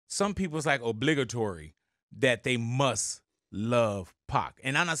some people it's like obligatory that they must love Pac.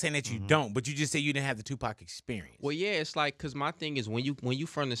 And I'm not saying that you don't, but you just say you didn't have the Tupac experience. Well, yeah, it's like, because my thing is when you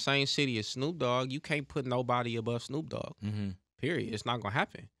from the same city as Snoop Dogg, you can't put nobody above Snoop Dogg. Period. It's not gonna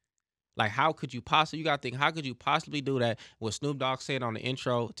happen. Like, how could you possibly? You gotta think, how could you possibly do that? What Snoop Dogg said on the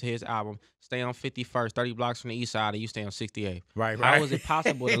intro to his album, "Stay on 51st, 30 blocks from the east side, and you stay on 68." Right. How is it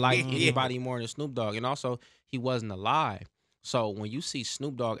possible to like anybody more than Snoop Dogg? And also, he wasn't alive. So when you see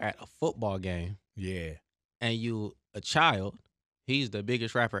Snoop Dogg at a football game, Yeah. and you a child, he's the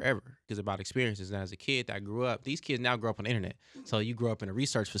biggest rapper ever because about experiences. And as a kid that grew up, these kids now grow up on the internet. So you grew up in a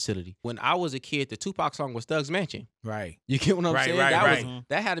research facility. When I was a kid, the Tupac song was Thug's Mansion. Right. You get what I'm saying? Right.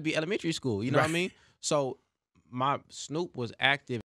 That had to be elementary school. You know what I mean? So my Snoop was active